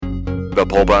The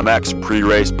Pulp MX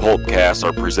pre-race Pulpcasts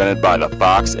are presented by the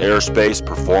Fox Aerospace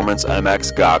Performance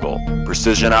MX Goggle,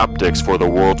 precision optics for the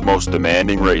world's most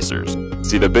demanding racers.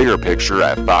 See the bigger picture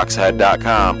at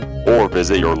foxhead.com or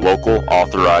visit your local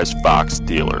authorized Fox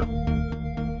dealer.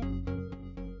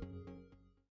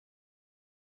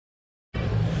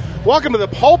 Welcome to the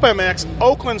Pulp MX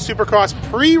Oakland Supercross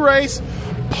pre-race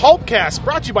Pulpcast,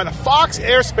 brought to you by the Fox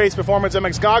Aerospace Performance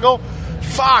MX Goggle.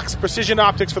 Fox, precision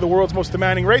optics for the world's most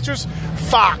demanding racers.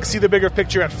 Fox, see the bigger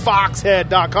picture at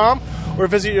foxhead.com or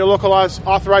visit your local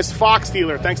authorized Fox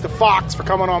dealer. Thanks to Fox for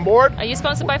coming on board. Are you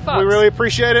sponsored by Fox? We really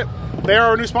appreciate it. They are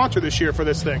our new sponsor this year for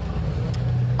this thing.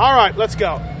 All right, let's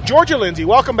go. Georgia Lindsay,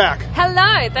 welcome back.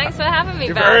 Hello, thanks for having me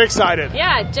You're back. very excited.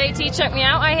 Yeah, JT checked me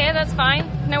out, I hear, that's fine.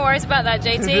 No worries about that,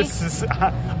 JT.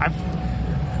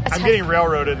 I'm getting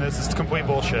railroaded, and this is complete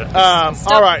bullshit.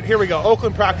 All right, here we go.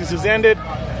 Oakland practice has ended.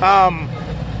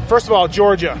 First of all,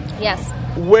 Georgia. Yes.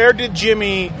 Where did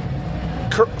Jimmy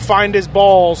find his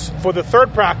balls for the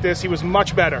third practice? He was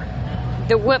much better.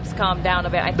 The whoops calmed down a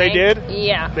bit, I think. They did?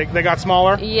 Yeah. They got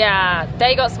smaller? Yeah,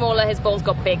 they got smaller, his balls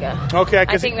got bigger. Okay.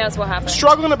 I think that's what happened.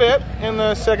 Struggling a bit in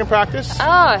the second practice.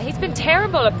 Oh, he's been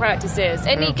terrible at practices.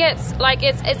 And he gets,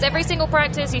 it's every single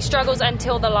practice, he struggles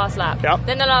until the last lap. Yep.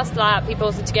 Then the last lap, he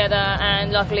pulls it together,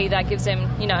 and luckily that gives him,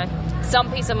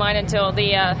 some peace of mind until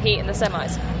the heat in the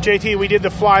semis. JT, we did the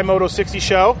Fly Moto 60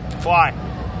 show.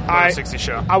 Moto 60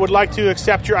 show. I would like to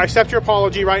accept your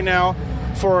apology right now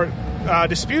for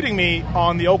disputing me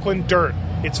on the Oakland dirt.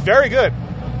 It's very good.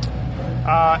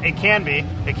 It can be.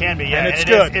 Yeah, and it's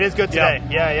good. It is good today.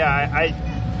 Yeah.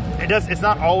 It's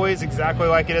not always exactly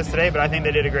like it is today, but I think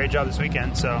they did a great job this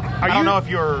weekend. So I don't know if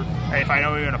I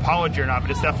know you're an apology or not, but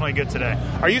it's definitely good today.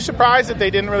 Are you surprised that they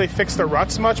didn't really fix the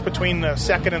ruts much between the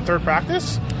second and third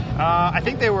practice? I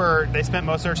think they spent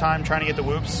most of their time trying to get the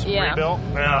whoops rebuilt.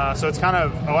 So it's kind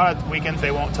of a lot of weekends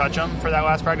they won't touch them for that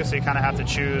last practice. So you kind of have to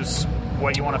choose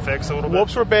what you want to fix a little bit.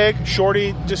 Whoops were big.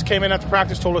 Shorty just came in after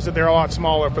practice, told us that they're a lot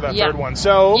smaller for that third one.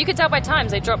 So you could tell by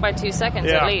times they dropped by 2 seconds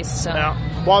at least. So.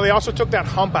 Yeah. Well, they also took that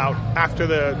hump out after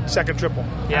the second triple.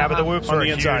 Yeah, but the whoops were a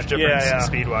huge difference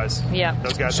speed-wise. Yeah.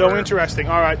 Those guys so interesting.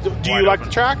 All right. Do you like the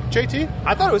track, JT?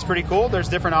 I thought it was pretty cool. There's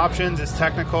different options. It's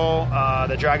technical.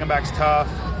 The Dragonback's tough.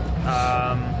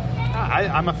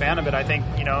 I'm a fan of it. I think,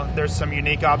 there's some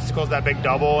unique obstacles, that big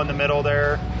double in the middle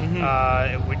there.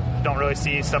 Mm-hmm. We don't really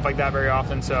see stuff like that very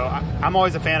often, so I'm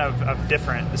always a fan of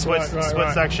different. The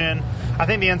split section. I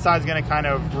think the inside is going to kind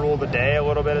of rule the day a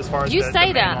little bit as far as you the say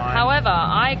main that. line. However,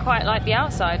 I quite like the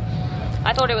outside.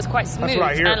 I thought it was quite smooth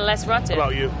and less rutted. What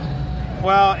about you?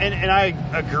 Well, and I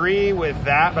agree with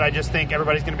that, but I just think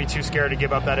everybody's going to be too scared to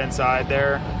give up that inside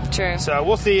there. True. So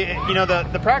we'll see.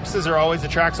 The practices are always, the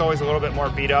track's always a little bit more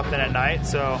beat up than at night,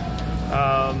 so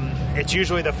it's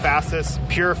usually the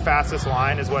pure fastest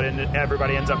line is what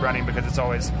everybody ends up running because it's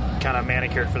always kind of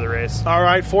manicured for the race. All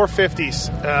right, 450s.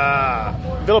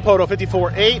 Villapoto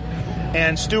 54.8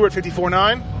 and Stewart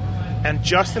 54.9 and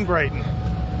Justin Brayton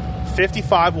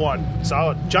 55.1.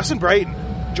 Solid. Justin Brayton,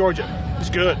 Georgia, is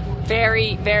good.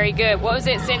 Very, very good. What was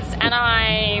it since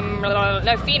Anaheim?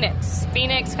 No, Phoenix.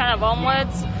 Phoenix kind of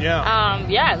onwards.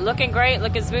 Yeah. Looking great,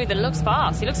 looking smooth, and looks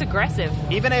fast. He looks aggressive.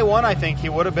 Even A1, I think he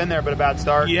would have been there, but a bad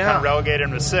start kind of relegated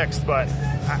him to sixth. But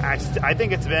I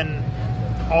think it's been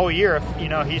all year,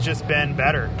 he's just been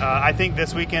better. I think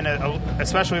this weekend,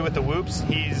 especially with the whoops,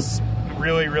 he's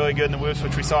really, really good in the whoops,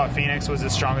 which we saw at Phoenix was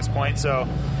his strongest point. So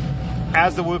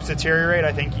as the whoops deteriorate,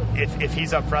 I think if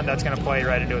he's up front, that's going to play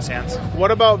right into his hands. What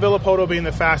about Villapoto being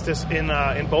the fastest in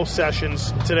both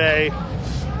sessions today?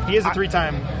 He is a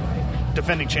three-time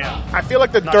defending champ. I feel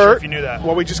like the Not dirt, sure if you knew that.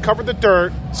 Well, we just covered the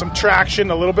dirt, some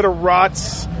traction, a little bit of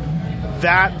ruts.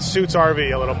 That suits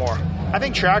RV a little more. I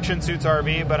think traction suits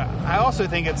RV, but I also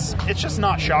think it's just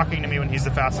not shocking to me when he's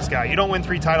the fastest guy. You don't win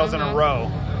 3 titles in a row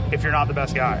if you're not the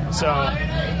best guy. So,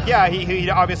 yeah, he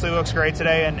obviously looks great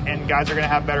today, and guys are going to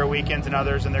have better weekends than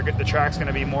others, and the track's going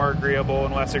to be more agreeable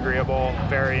and less agreeable,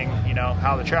 varying,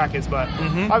 how the track is. But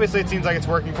obviously it seems like it's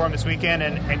working for him this weekend,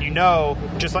 and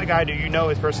just like I do,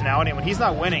 his personality. And when he's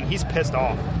not winning, he's pissed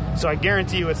off. So I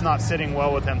guarantee you it's not sitting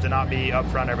well with him to not be up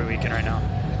front every weekend right now.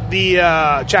 The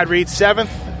Chad Reed 7th,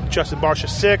 Justin Barsha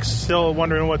 6th. Still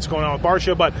wondering what's going on with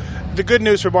Barsha, but the good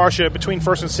news for Barsha between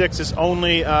 1st and 6th is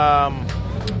only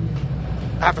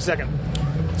half a second.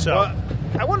 So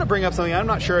I want to bring up something. I'm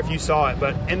not sure if you saw it,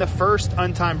 but in the first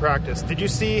untimed practice, did you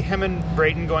see him and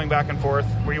Brayton going back and forth?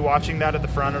 Were you watching that at the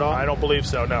front at all? I don't believe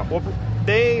so, no. Well,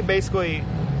 they basically,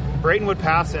 Brayton would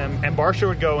pass him, and Barsha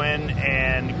would go in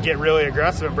and get really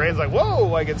aggressive, and Brayton's like, whoa,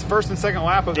 like it's first and second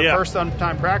lap of the first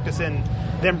untimed practice, and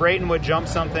then Brayton would jump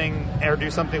something or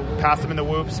do something past him in the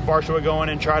whoops. Barsha would go in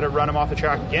and try to run him off the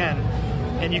track again.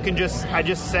 And I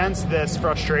just sense this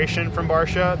frustration from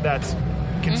Barsha that's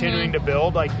continuing to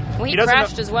build. Like, he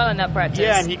crashed as well in that practice.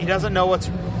 Yeah, and he doesn't know what's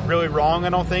really wrong, I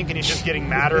don't think, and he's just getting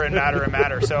madder and madder and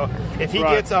madder. So if he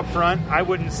gets up front, I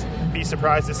wouldn't be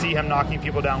surprised to see him knocking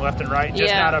people down left and right,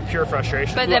 just out of pure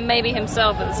frustration. But then maybe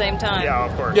himself at the same time. Yeah,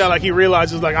 of course. Yeah, like he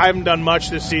realizes, like, I haven't done much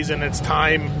this season. It's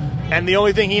time. And the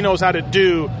only thing he knows how to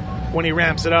do when he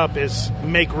ramps it up is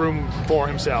make room for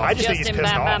himself. I just think he's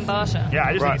pissed off. Yeah,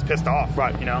 I just think he's pissed off.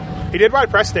 Right. He did ride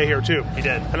press day here, too. He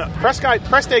did. And press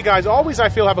day guys always, I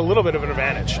feel, have a little bit of an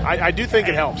advantage. I do think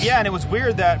it helps. Yeah, and it was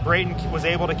weird that Brayton was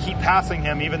able to keep passing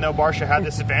him even though Barsha had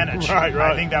this advantage. Right.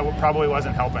 I think that probably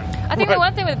wasn't helping. I think the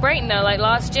one thing with Brayton, though, like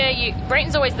last year,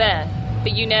 Brayton's always there,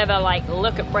 but you never, like,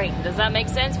 look at Brayton. Does that make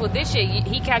sense? Well, this year,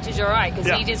 he catches your eye because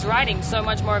he is riding so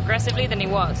much more aggressively than he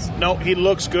was. No, he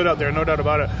looks good out there, no doubt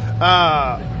about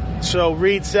it. So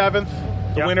Reed 7th,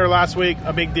 the winner last week,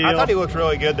 a big deal. I thought he looked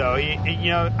really good, though.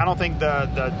 I don't think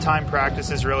the time practice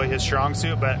is really his strong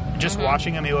suit, but just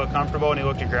watching him, he looked comfortable and he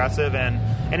looked aggressive. And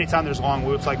anytime there's long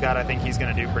whoops like that, I think he's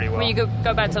going to do pretty well. When you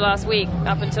go back to last week,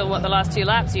 up until the last 2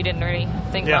 laps, you didn't really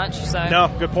think much. So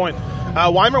no, good point.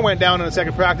 Weimer went down in the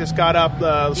second practice, got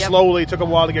up slowly, took a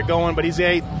while to get going, but he's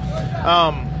 8th.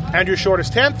 Andrew Short is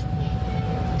 10th.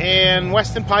 And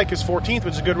Weston Pike is 14th,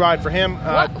 which is a good ride for him.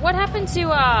 What happened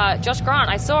to Josh Grant?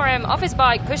 I saw him off his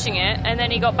bike pushing it, and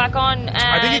then he got back on. And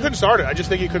I think he couldn't start it. I just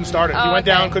think he couldn't start it. He went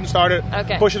down, couldn't start it,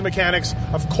 pushes mechanics.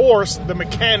 Of course, the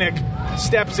mechanic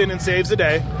steps in and saves the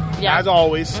day. Yeah. As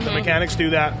always, the mechanics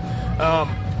do that.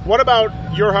 What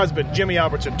about your husband, Jimmy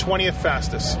Albertson, 20th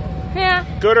fastest? Yeah.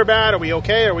 Good or bad? Are we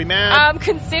okay? Are we mad?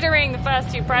 Considering the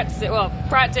first 2 practices,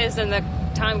 practice and the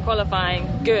time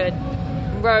qualifying, good.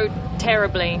 Rode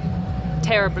terribly,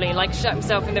 like shut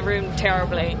himself in the room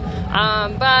terribly.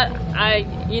 But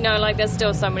there's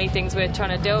still so many things we're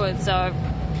trying to deal with. So,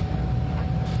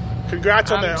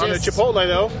 congrats on the Chipotle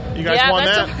though. You guys won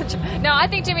that. No, I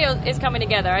think Jimmy is coming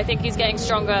together. I think he's getting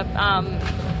stronger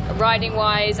riding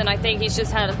wise, and I think he's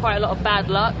just had quite a lot of bad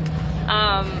luck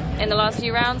in the last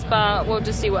few rounds. But we'll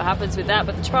just see what happens with that.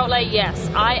 But the Chipotle, yes,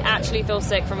 I actually feel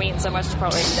sick from eating so much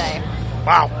Chipotle today.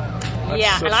 Wow.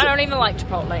 And I don't even like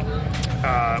Chipotle.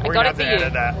 We're going to have to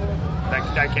edit that.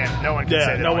 That can't. No one can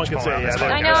say that. No one can say that.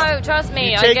 I know. Trust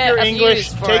me. Take I get your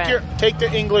English. abused for it. Take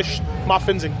the English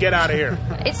muffins and get out of here.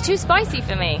 It's too spicy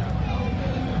for me.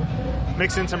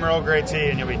 Mix in some Earl Grey tea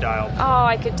and you'll be dialed. Oh,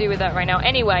 I could do with that right now.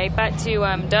 Anyway, back to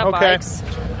dirt bikes.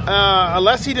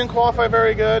 Alessi didn't qualify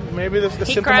very good. Maybe the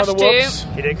symptom of the whoops.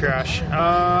 He did crash.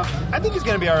 I think he's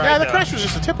going to be all right. Yeah, the crash was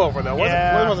just a tip over, though.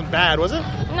 It wasn't bad, was it?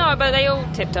 No, but they all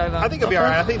tipped over. I think he'll be all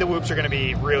right. I think the whoops are going to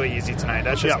be really easy tonight.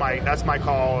 That's just my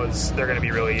call. Is they're going to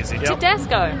be really easy.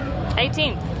 Tedesco,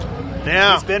 18th.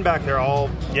 Yeah, he's been back there every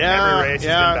race.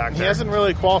 He's been back there. He hasn't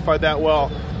really qualified that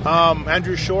well.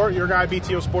 Andrew Short, your guy,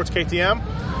 BTO Sports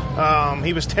KTM.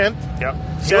 He was 10th.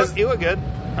 Yep. He looked good.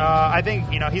 I think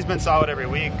he's been solid every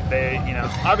week. They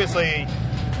obviously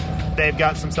they've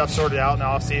got some stuff sorted out in the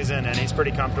off season, and he's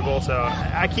pretty comfortable. So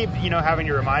I keep having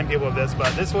to remind people of this,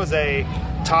 but this was a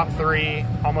top 3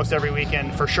 almost every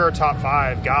weekend, for sure top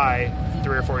 5 guy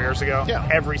 3 or 4 years ago. Yeah.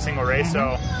 Every single race.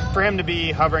 So for him to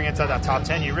be hovering inside that top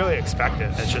 10, you really expect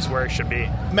it. That's just where he should be.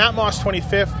 Matt Moss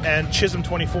 25th and Chisholm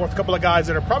 24th. A couple of guys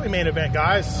that are probably main event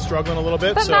guys, struggling a little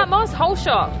bit. But Matt Moss, whole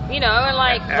shot, and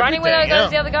running with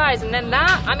the other guys. And then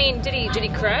that, I mean, did he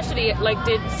crash? He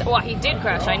did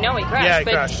crash. I know he crashed. Yeah, he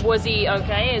but crashed. Was he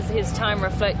okay? Is his time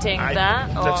reflecting that?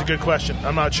 Or? That's a good question.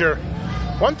 I'm not sure.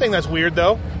 One thing that's weird,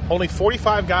 though, only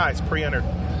 45 guys pre-entered.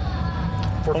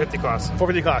 450 class.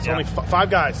 450 class. Yeah. Only 5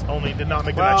 guys only did not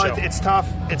make the night show. It's tough.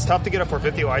 It's tough to get a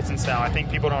 450 license now. I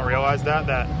think people don't realize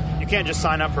that you can't just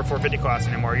sign up for 450 class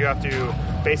anymore. You have to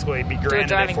basically be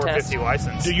granted a 450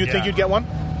 license. Do you think you'd get one?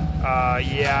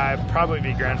 I'd probably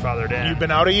be grandfathered in. You've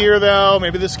been out a year, though.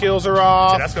 Maybe the skills are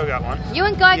off. Tedesco got one. You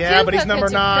and Guy Yeah, but he's number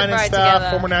 9 and stuff. Together.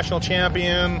 Former national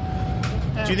champion.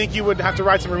 Do you think you would have to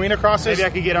ride some arena crosses? Maybe I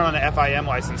could get on an FIM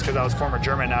license because I was former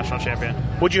German national champion.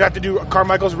 Would you have to do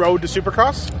Carmichael's Road to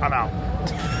Supercross? I'm out.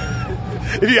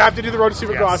 If you have to do the Road to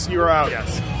Supercross, you are out.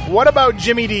 Yes. What about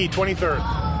Jimmy D, 23rd?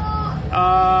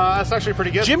 That's actually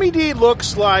pretty good. Jimmy D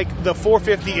looks like the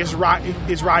 450 is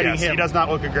riding him. He does not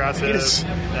look aggressive.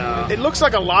 No. It looks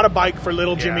like a lot of bike for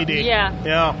little Jimmy D.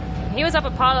 Yeah. He was up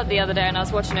at Pilot the other day, and I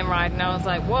was watching him ride, and I was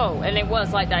like, whoa. And it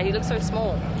was like that. He looks so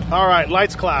small. All right,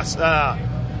 lights class.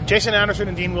 Jason Anderson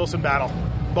and Dean Wilson battle.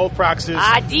 Both practices.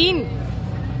 Dean.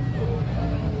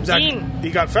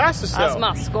 He got fastest, though. That's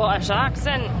my Scottish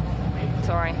accent.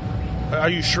 Sorry. Are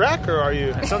you Shrek or are you?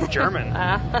 It sounds German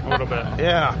a little bit.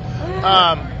 Yeah.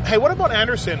 Hey, what about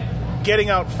Anderson getting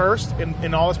out first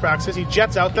in all his practices? He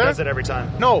jets out there. He does it every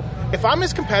time. No, if I'm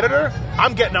his competitor,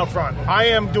 I'm getting out front. I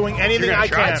am doing anything You're I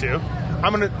gonna can. try to.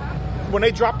 I'm gonna. When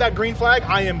they drop that green flag,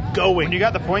 I am going. When you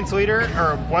got the points leader,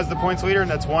 or was the points leader, and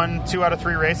that's won 2 out of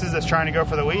 3 races that's trying to go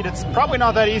for the lead, it's probably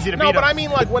not that easy to beat him. No, but I mean,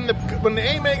 like, when the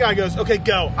AMA guy goes, okay,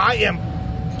 go, I am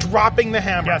dropping the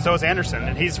hammer. Yeah, so is Anderson,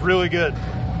 and he's really good.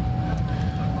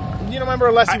 You remember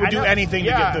Alessi would do anything to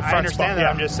get the front I understand spot. that. Yeah.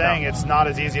 I'm just saying it's not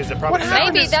as easy as it probably What is.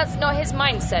 happened Maybe is- that's not his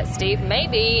mindset, Steve.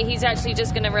 Maybe he's actually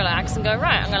just going to relax and go,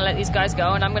 right, I'm going to let these guys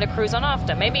go and I'm going to cruise on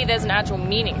after. Maybe there's an actual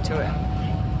meaning to it.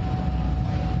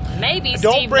 Maybe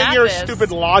Don't Steve bring your Matthes-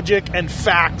 stupid logic and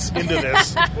facts into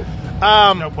this.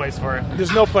 No place for it.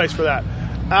 There's no place for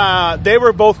that. They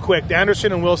were both quick.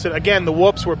 Anderson and Wilson. Again, the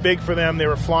whoops were big for them. They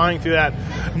were flying through that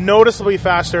noticeably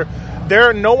faster.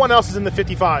 No one else is in the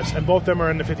 55s, and both of them are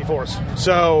in the 54s.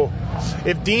 So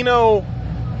if Dino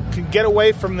can get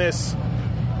away from this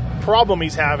problem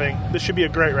he's having, this should be a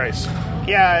great race.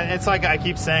 Yeah, it's like I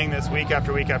keep saying this week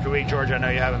after week after week. George, I know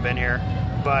you haven't been here,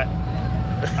 but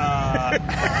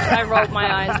I rolled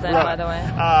my eyes there, by the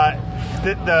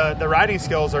way. the riding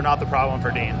skills are not the problem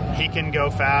for Dean. He can go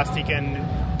fast. He can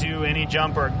do any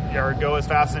jump or go as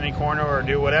fast in any corner or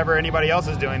do whatever anybody else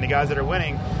is doing, the guys that are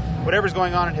winning. Whatever's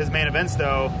going on in his main events,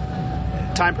 though,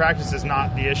 time practice is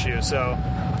not the issue. So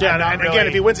Yeah, and again,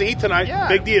 if he wins the heat tonight,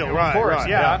 big deal. Of Right, course, right,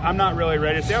 yeah. I'm not really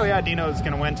ready to say, oh, yeah, Dino's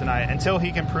going to win tonight until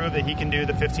he can prove that he can do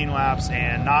the 15 laps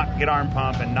and not get arm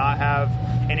pump and not have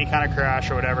any kind of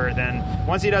crash or whatever. Then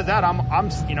once he does that, I'm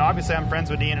obviously I'm friends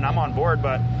with Dean and I'm on board,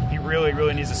 but he really,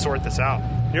 really needs to sort this out.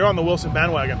 You're on the Wilson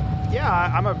bandwagon. Yeah,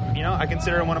 I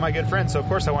consider him one of my good friends, so of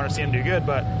course I want to see him do good,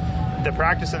 but the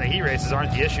practice and the heat races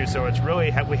aren't the issue, so it's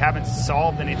really we haven't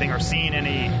solved anything or seen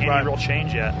any Right. real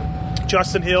change yet.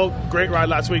 Justin Hill, great ride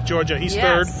last week, Georgia. He's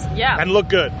third. Yeah. And looked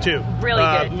good, too. Really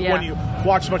good, yeah. When you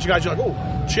watch a bunch of guys, you're like,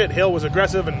 oh, shit, Hill was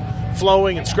aggressive and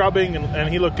flowing and scrubbing, and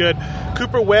he looked good.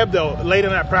 Cooper Webb, though, late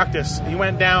in that practice, he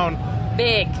went down.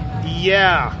 Big.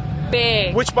 Yeah.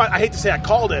 Big. Which, I hate to say I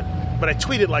called it, but I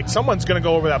tweeted, like, someone's going to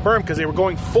go over that berm because they were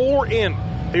going 4 in.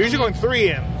 They're usually going 3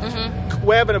 in. Mm-hmm.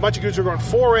 Webb and a bunch of dudes were going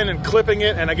 4 in and clipping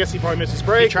it, and I guess he probably missed his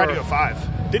break. He tried to go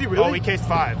 5. Did he really? Oh, he cased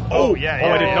 5. Oh, yeah.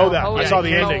 I didn't know that. Holy I saw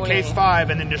the moly. ending. Cased 5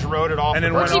 and then just rode it off. And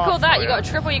then What went do you call off. that? You got a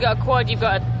triple, you got a quad, you've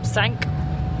got a sank.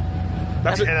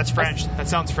 That's French. That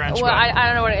sounds French. Well, but I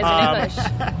don't know what it is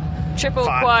in English. Triple,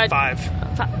 quad. 5.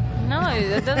 No,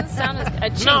 that doesn't sound as a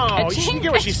chink. No, a you chink.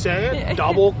 get what she's saying.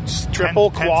 Double,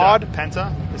 triple, quad.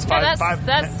 Penta. It's No, 5.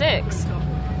 that's 6.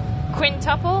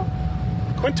 Quintuple?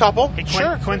 Quintuple. He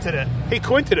Sure. quinted it. He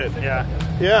quinted it. Yeah.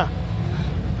 Yeah.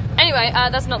 Anyway,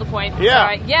 that's not the point. Yeah.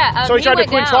 Sorry. Yeah. So he tried to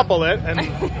went down. quintuple it,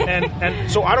 and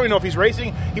so I don't even know if he's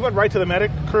racing. He went right to the medic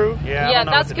crew. Yeah, I Yeah, don't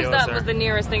know that's what the because deal is that there. was the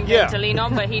nearest thing Yeah. to lean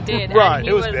on, but he did. Right. And he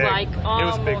It was was big. like, It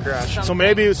was a big crash. something. So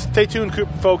maybe stay tuned,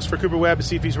 folks, for Cooper Webb to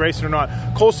see if he's racing or not.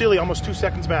 Cole Seeley almost 2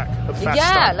 seconds back of the fastest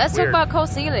Yeah, start. let's Weird. talk about Cole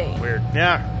Seeley. Weird.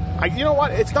 Yeah. You know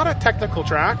what? It's not a technical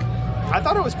track. I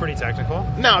thought it was pretty technical.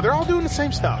 No, they're all doing the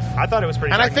same stuff. I thought it was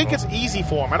pretty And I technical. think it's easy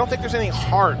for them. I don't think there's anything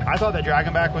hard. I thought the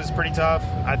Dragonback was pretty tough.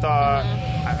 I thought...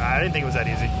 I didn't think it was that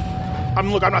easy. I'm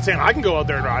not saying I can go out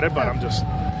there and ride it, but I'm just...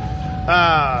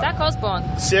 Zach Osborne.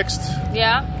 6th.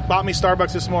 Yeah. Bought me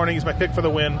Starbucks this morning. He's my pick for the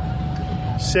win.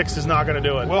 6th is not going to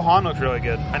do it. Will Hahn looked really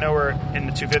good. I know we're in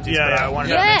the 250s, Yeah, but yeah. I wanted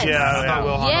Yes. to mention I thought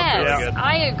Will Hahn looked Yes, really good.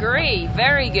 I agree.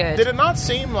 Very good. Did it not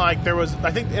seem like there was?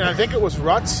 I think it was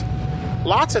ruts.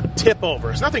 Lots of tip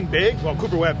overs. Nothing big. Well,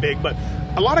 Cooper Webb big, but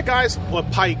a lot of guys. Well,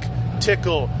 Pike,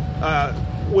 Tickle,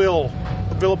 Will,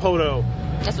 Villapoto,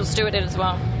 That's what Stewart did as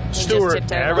well. He Stewart. Just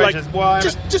tipped Yeah, over. Everybody like,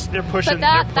 just they're pushing. But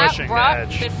that they're pushing the rut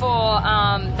edge. before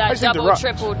that just think the double, rut.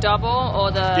 triple, double, or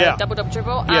the Yeah. double,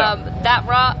 triple, Yeah. that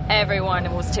rut,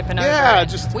 everyone was tipping over. Yeah, it.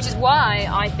 just- Which is why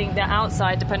I think the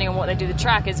outside, depending on what they do the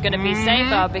track, is going to be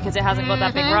safer because it hasn't got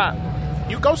that big rut.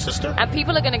 You go, sister. And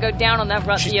people are going to go down on that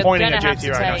rut, She's so you're pointing going to at have JT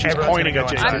to right now. take. She's Everyone's pointing gonna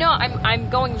at go JT. I'm not. I'm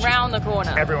going round the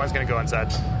corner. Everyone's going to go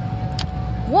inside.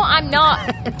 What? I'm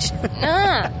not.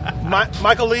 Nah.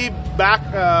 Michael Lieb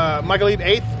back. Michael Lieb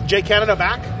 8th. Jay Canada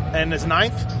back and is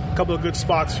 9th. A couple of good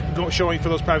spots showing for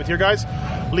those privateer guys.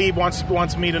 Lieb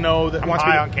wants me to know that. I'm wants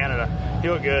high me to, on Canada. He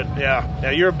looked good.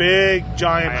 Yeah, you're a big,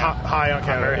 giant, I am. high on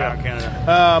Canada. I'm very high yeah. on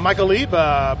Canada. Michael Lieb,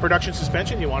 production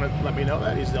suspension. You want to let me know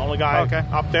that? He's the only guy Okay.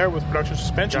 up there with production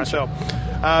suspension. Gotcha.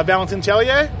 So, Valentin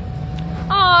Tellier,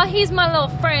 Oh, he's my little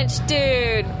French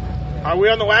dude. are we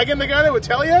on the wagon together with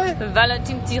Tellier?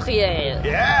 Valentin Thirier.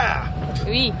 Yeah.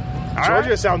 Oui. All Georgia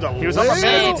right. sounds a He was on my little-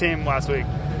 fantasy team last week.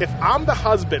 if I'm the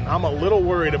husband, I'm a little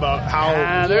worried about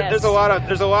how. There's a lot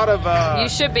of You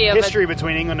should be history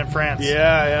between England and France.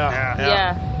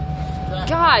 Yeah.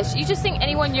 Gosh, you just think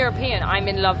anyone European I'm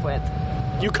in love with.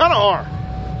 You kind of are.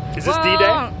 Is this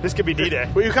D-Day? This could be D-Day.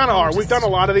 Well, you kind of are. We've done a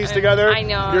lot of these together. I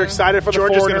know. You're excited for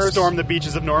George the is going to foreigners. storm the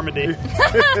beaches of Normandy.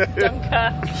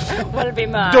 Dunkirk. That'll be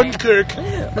mine. Dunkirk.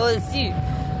 Oh, si.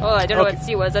 Oh, I don't know what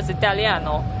si was. That's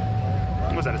Italiano.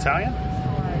 Was that Italian?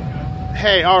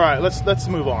 Hey, all right. Let's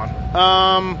move on.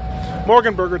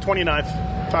 Morganberger,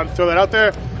 29th. Time to throw that out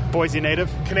there. Boise native.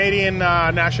 Canadian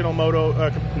national moto.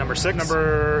 Number 6.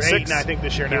 Number 8, 6. I think,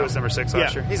 this year now. He was number 6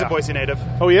 last year. He's a Boise native.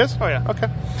 Oh, he is? Oh, yeah. Okay.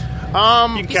 You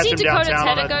can catch him Dakota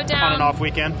downtown Tedder go down? on an off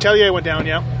weekend. Tellier went down,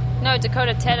 yeah. No,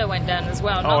 Dakota Tedder went down as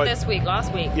well. Not this week,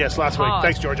 last week. Yes, last week. Hard.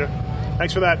 Thanks, Georgia.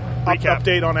 Thanks for that Recap.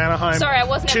 update on Anaheim. Sorry, I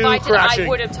wasn't invited. I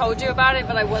would have told you about it,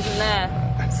 but I wasn't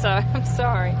there. So I'm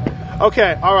sorry.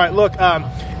 Okay, all right. Look,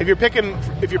 if you're picking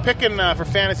for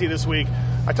fantasy this week,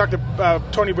 I talked to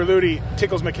Tony Berluti,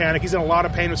 Tickle's mechanic. He's in a lot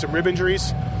of pain with some rib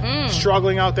injuries,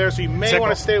 struggling out there. So you may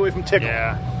want to stay away from Tickle.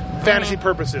 Yeah. Fantasy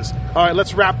purposes. All right,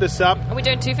 let's wrap this up. Are we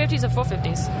doing 250s or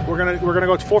 450s? We're gonna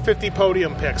go to 450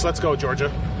 podium picks. Let's go, Georgia.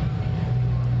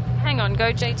 Hang on,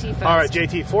 go JT first. All right,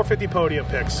 JT, 450 podium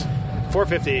picks.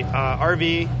 450.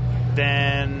 RV,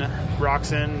 then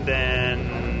Roxon,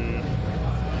 then...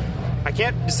 I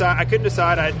can't decide. I couldn't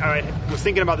decide. I was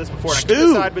thinking about this before. And I couldn't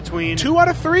decide between... 2 out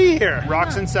of 3 here.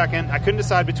 Roxon second. I couldn't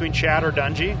decide between Chad or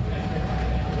Dungy.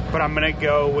 But I'm going to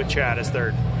go with Chad as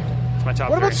third. It's my top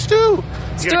What three. about Stu?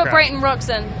 Stuart Brayton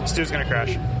Roxon. Stu's going to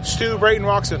crash. Stu, Brayton,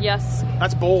 Roxon. Yes.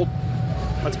 That's bold.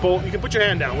 That's bold. You can put your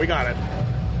hand down. We got it.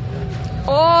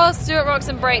 Or Stuart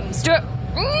Roxon Brayton. Stuart.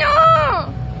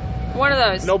 No! One of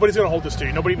those. Nobody's going to hold this to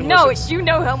you. Nobody even No, listens. you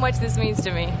know how much this means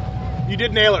to me. You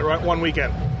did nail it right one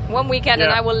weekend. One weekend, and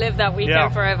Yeah. I will live that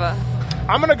weekend forever.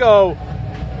 I'm going to go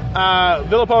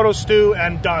Villapoto, Stu,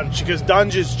 and Dunge, because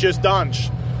Dunge is just Dunge.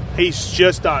 He's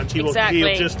just Dunge. He'll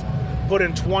just put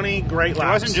in 20 great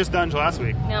laps. It wasn't just Dunge last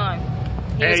week. No.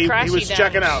 He crashy was Dunge.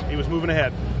 checking out. He was moving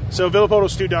ahead. So Villapoto,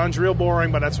 Stu, Dunge, real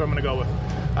boring, but that's what I'm going to go with.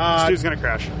 Stu's going to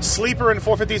crash. Sleeper in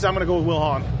 450s, I'm going to go with Will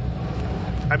Hahn.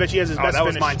 I bet he has his best that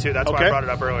was finish. mine too. That's why I brought it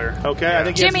up earlier. Okay, Yeah. I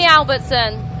think Jimmy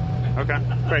Albertson. Okay.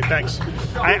 Great, thanks.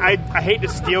 I hate to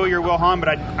steal your Will Hahn,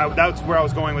 but that's where I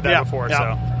was going with that before.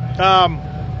 Yeah. So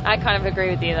I kind of agree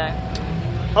with you, though.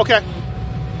 Okay.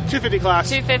 250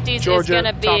 class. 250s Georgia, is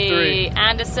going to top be 3.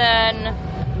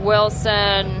 Anderson,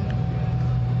 Wilson,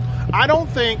 I don't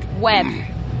think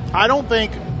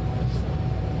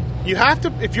you have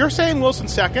to. If you're saying Wilson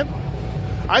second,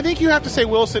 I think you have to say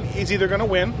Wilson is either going to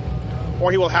win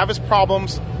or he will have his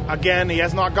problems. Again, he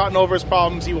has not gotten over his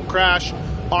problems. He will crash,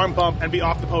 arm pump, and be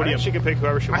off the I podium. think she can pick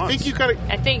whoever she wants. I think you got to.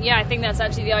 I think that's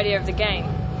actually the idea of the game,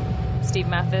 Steve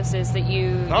Matthes, is that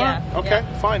you... All right. Okay,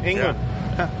 fine. England.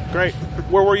 Yeah, great.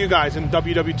 Where were you guys in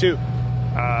WW2?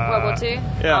 World War II?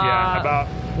 Yeah. About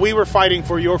We were fighting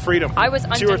for your freedom. I was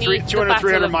 200 or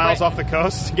 300 miles Britain. off the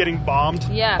coast, getting bombed.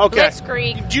 Yeah, Okay.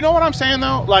 Blitzkrieg. Do you know what I'm saying,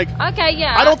 though? Like, Okay,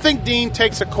 yeah. I don't think Dean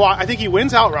takes a quad. I think he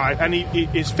wins outright, and he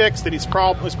is fixed, and his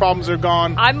problems are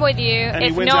gone. I'm with you. And he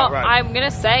If wins not, outright. I'm going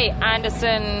to say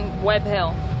Anderson, Webb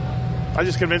Hill. I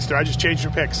just convinced her. I just changed her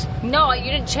picks. No, you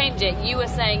didn't change it. You were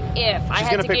saying if. I She's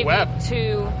had gonna to pick give Webb. you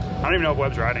two. I don't even know if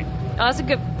Webb's riding. Oh, that's a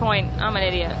good point. I'm an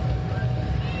idiot.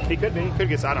 He could be. He could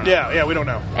get. I don't know. Yeah, we don't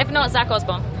know. If not, Zach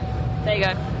Osborne. There you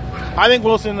go. I think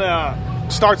Wilson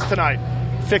starts tonight,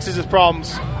 fixes his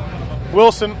problems.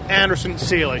 Wilson, Anderson,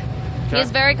 Seeley. He is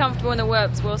very comfortable in the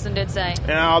whoops, Wilson did say.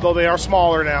 And although they are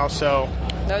smaller now, so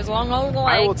Those long old legs.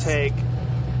 I will take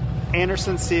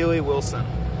Anderson, Seeley, Wilson.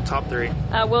 Top 3.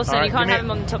 Wilson, All right, you can't give me- have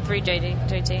him on the top 3,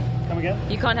 JT. Come again?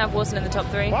 You can't have Wilson in the top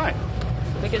 3. Why?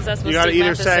 Because that's what you got to Steve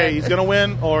either Matthes say said. he's going to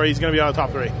win or he's going to be out of the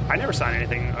top 3. I never sign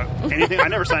anything. I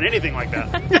never sign anything like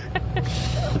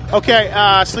that.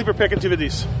 Okay, sleeper pick into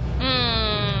these.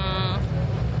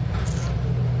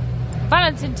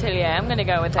 Valentin Tillier, I'm going to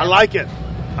go with him. I like it.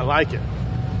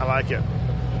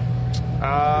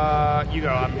 You go.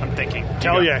 I'm thinking.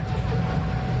 Tell you. you.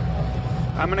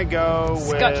 I'm gonna go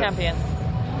with Scott Champion.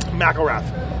 McElrath.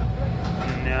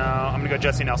 No, I'm gonna go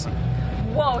Jesse Nelson.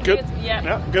 Whoa, Good.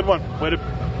 yeah. Good one. Way to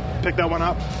pick that one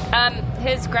up.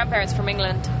 His grandparents from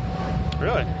England.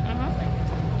 Really?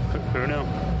 Mm-hmm. Who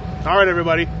knew? All right,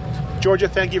 everybody. Georgia,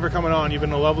 thank you for coming on. You've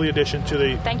been a lovely addition to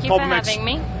the Thank you Pulp for MX having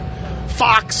me.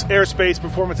 Fox Airspace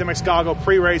Performance MX Goggle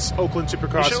pre-race Oakland You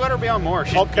Supercross. should let her be on more.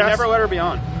 You Pulpcast? never let her be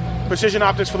on. Precision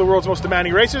optics for the world's most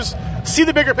demanding racers. See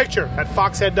the bigger picture at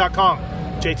foxhead.com.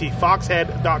 JT,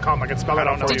 foxhead.com. I can spell that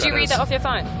out for you. Did you read that off your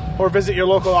phone? or visit your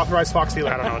local authorized Fox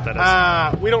dealer. I don't know what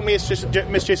that is. We don't miss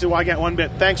Jason Wygant one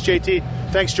bit. Thanks, JT.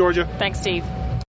 Thanks, Georgia. Thanks, Steve.